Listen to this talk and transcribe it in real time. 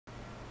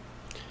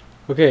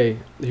Okay,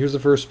 here's the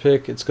first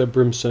pick. It's got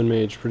Brimstone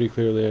Mage pretty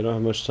clearly. I don't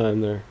have much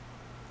time there.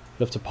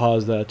 You have to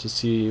pause that to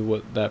see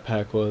what that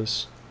pack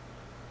was.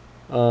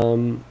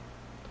 I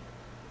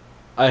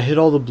hit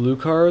all the blue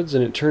cards,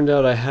 and it turned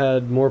out I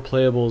had more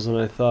playables than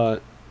I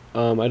thought.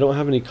 I don't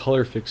have any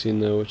color fixing,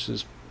 though, which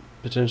is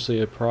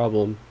potentially a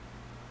problem.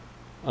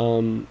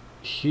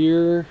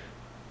 Here,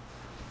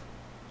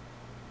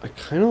 I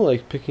kind of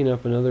like picking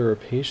up another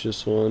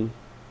Rapacious one.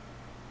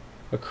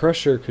 A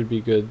Crusher could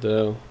be good,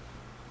 though.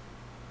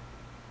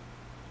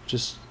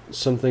 Just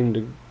something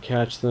to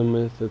catch them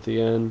with at the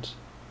end.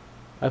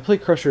 I play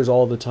Crushers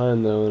all the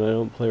time, though, and I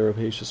don't play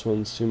Rapacious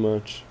ones too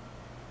much.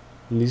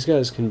 And these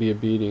guys can be a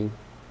beating.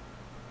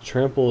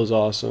 Trample is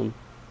awesome.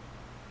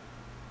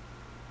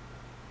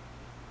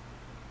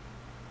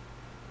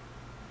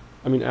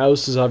 I mean,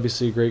 Oust is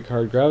obviously a great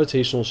card.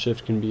 Gravitational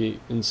Shift can be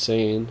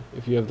insane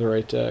if you have the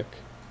right deck.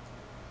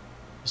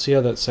 We'll see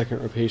how that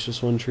second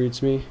Rapacious one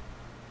treats me.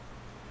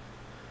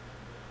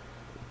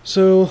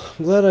 So,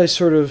 I'm glad I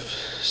sort of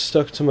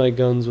stuck to my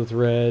guns with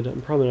red.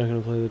 I'm probably not going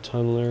to play the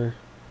Tunneler.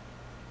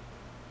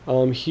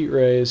 Heat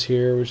Ray is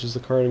here, which is the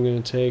card I'm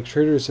going to take.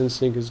 Traitorous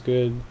Instinct is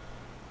good.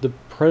 The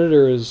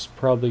Predator is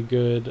probably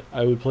good.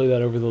 I would play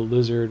that over the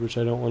Lizard, which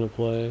I don't want to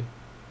play.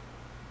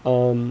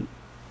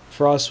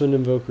 Frostwind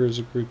Invoker is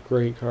a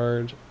great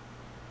card,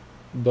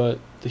 but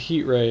the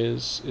Heat Ray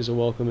is a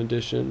welcome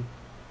addition.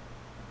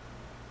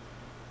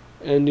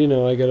 And, you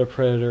know, I get a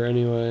Predator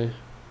anyway.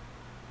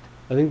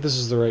 I think this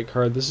is the right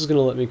card. This is going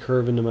to let me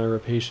curve into my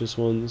Rapacious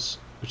ones,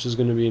 which is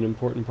going to be an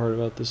important part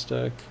about this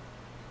deck.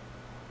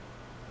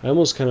 I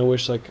almost kind of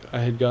wish like I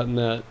had gotten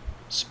that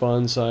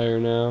Spawn Sire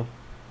now.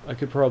 I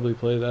could probably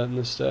play that in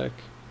this deck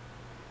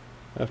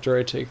after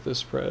I take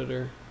this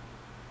Predator.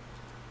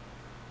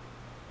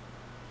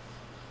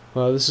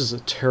 Wow, this is a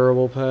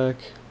terrible pack.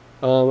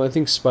 I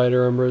think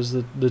Spider Umbra is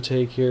the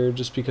take here,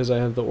 just because I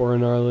have the Aura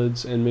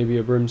Arlids and maybe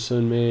a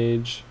Brimstone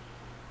Mage.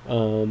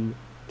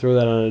 Throw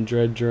that on a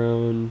Dread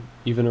Drone,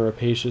 even a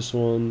Rapacious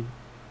one.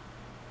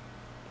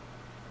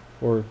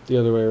 Or the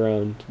other way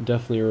around,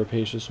 definitely a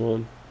Rapacious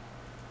one.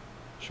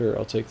 Sure,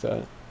 I'll take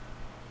that.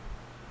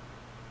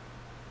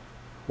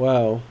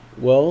 Wow,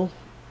 well,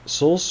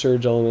 Soul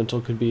Surge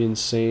Elemental could be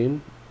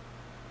insane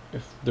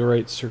if the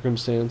right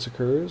circumstance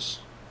occurs.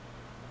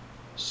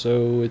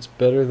 So it's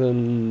better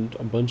than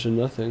a bunch of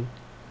nothing.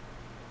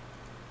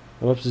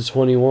 I'm up to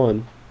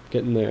 21,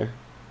 getting there.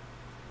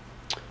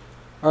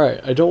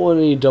 Alright, I don't want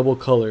any double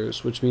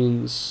colors, which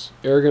means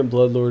Arrogant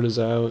Bloodlord is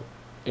out,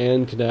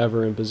 and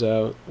Cadaver Imp is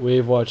out,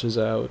 Wave Watch is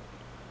out.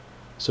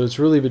 So it's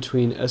really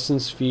between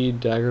Essence Feed,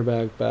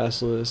 Daggerback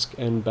Basilisk,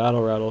 and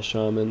Battle Rattle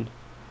Shaman.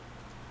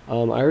 I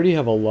already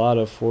have a lot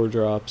of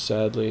 4-drops,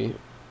 sadly,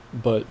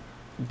 but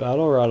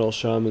Battle Rattle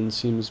Shaman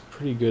seems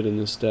pretty good in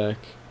this deck.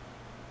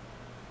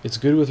 It's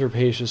good with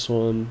Rapacious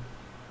one.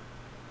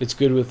 It's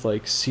good with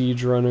like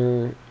Siege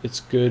Runner.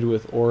 It's good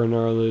with Aura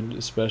Arlid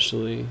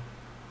especially.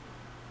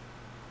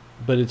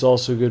 But it's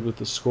also good with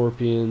the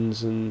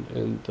Scorpions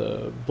and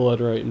the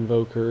Bloodrite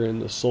Invoker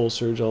and the Soul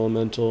Surge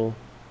Elemental.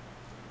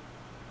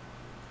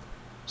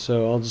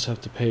 So I'll just have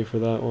to pay for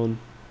that one.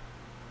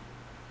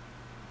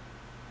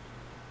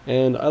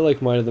 And I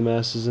like Might of the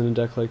Masses in a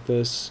deck like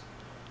this.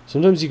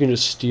 Sometimes you can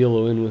just steal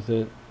a win with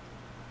it.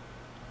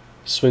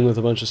 Swing with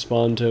a bunch of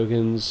spawn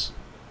tokens.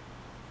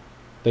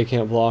 They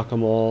can't block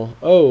them all.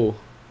 Oh!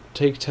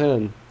 Take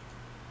 10.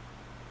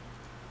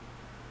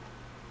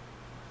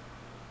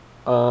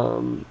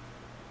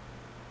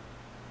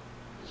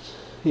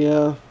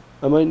 Yeah,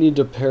 I might need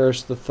to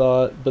Perish the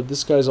Thought, but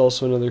this guy's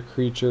also another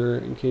creature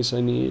in case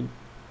I need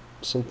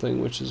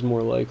something which is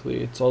more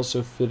likely. It's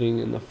also fitting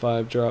in the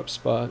 5-drop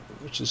spot,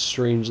 which is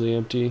strangely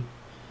empty.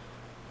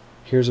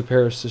 Here's a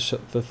Perish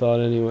the Thought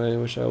anyway,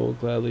 which I will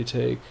gladly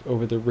take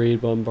over the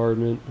Raid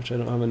Bombardment, which I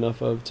don't have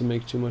enough of to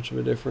make too much of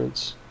a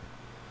difference.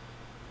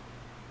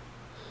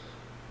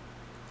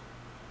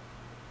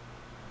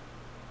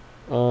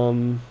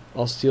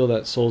 I'll steal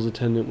that Soul's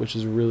Attendant, which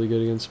is really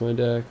good against my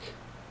deck.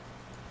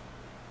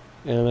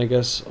 And I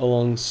guess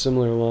along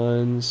similar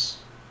lines,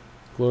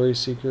 Glory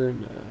Seeker,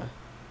 nah.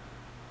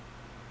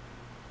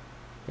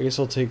 I guess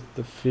I'll take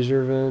the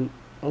Fissure Vent.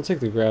 I'll take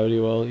the Gravity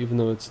Well, even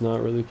though it's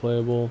not really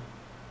playable.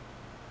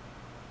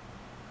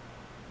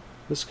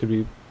 This could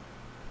be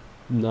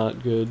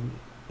not good.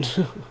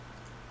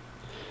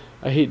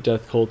 I hate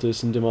Death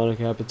Cultist and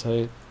Demonic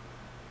Appetite.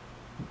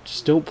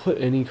 Just don't put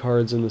any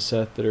cards in the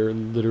set that are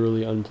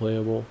literally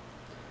unplayable.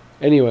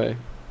 Anyway,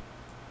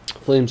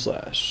 Flame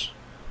Slash.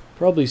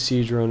 Probably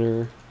Siege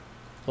Runner,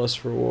 Lust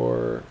for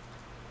War,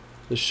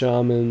 the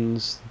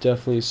Shamans,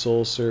 definitely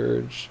Soul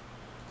Surge,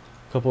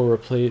 a couple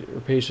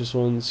Rapacious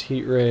ones,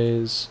 Heat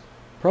Rays.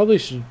 Probably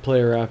should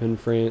play a Rapid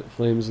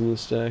Flames in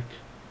this deck.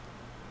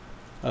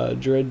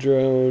 Dread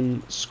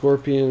Drone,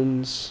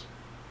 Scorpions,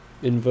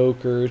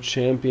 Invoker,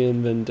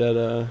 Champion,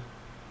 Vendetta,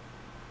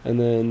 and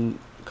then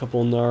a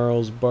couple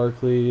Gnarls,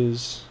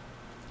 Barclays,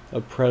 a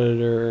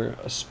Predator,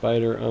 a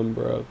Spider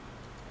Umbra,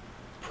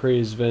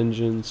 Praise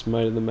Vengeance,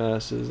 Might of the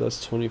Masses.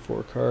 That's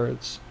 24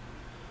 cards.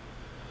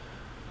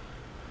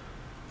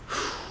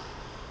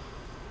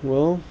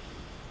 well,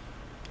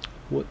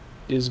 what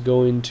is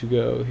going to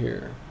go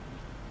here?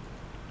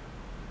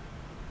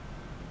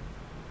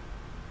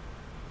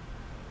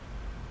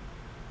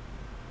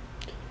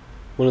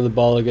 One of the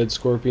Balaged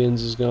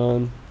Scorpions is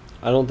gone.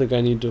 I don't think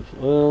I need to,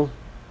 well,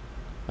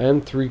 I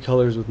am 3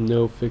 colors with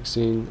no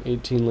fixing.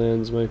 18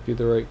 lands might be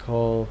the right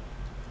call.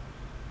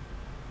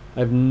 I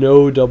have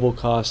no double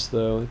cost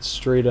though. It's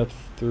straight up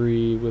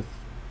 3 with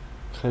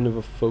kind of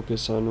a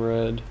focus on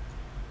red.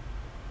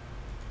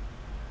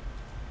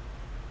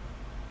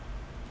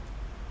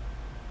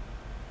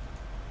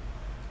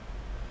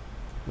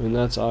 I mean,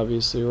 that's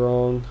obviously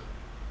wrong.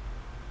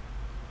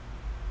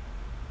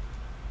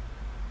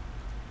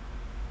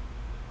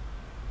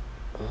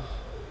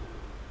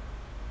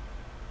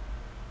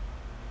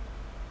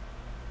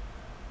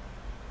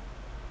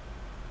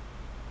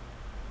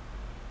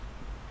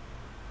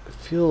 I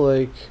feel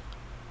like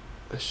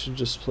I should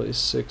just play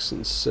 6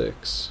 and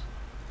 6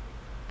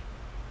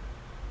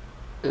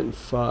 and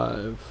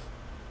 5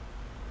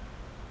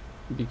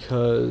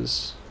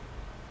 because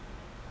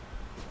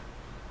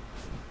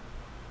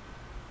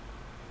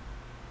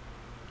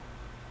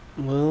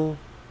well,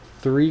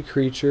 3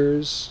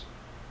 creatures,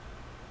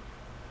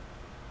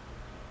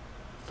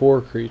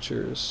 4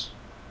 creatures.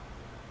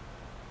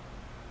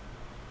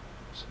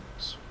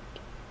 6.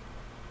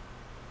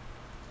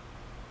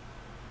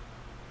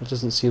 That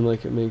doesn't seem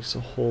like it makes a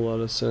whole lot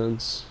of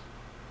sense.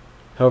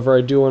 However,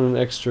 I do want an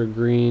extra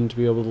green to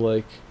be able to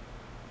like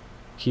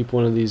keep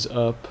one of these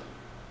up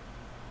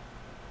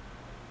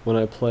when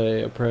I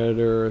play a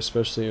Predator,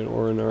 especially an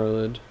Orin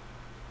Arlid.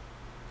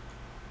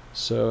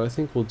 So I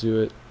think we'll do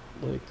it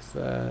like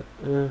that.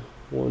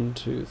 1,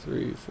 2,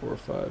 3, 4,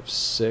 5,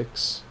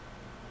 6.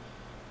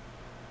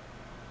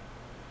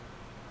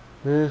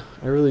 I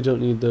really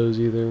don't need those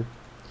either.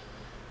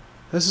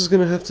 This is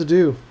gonna have to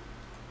do.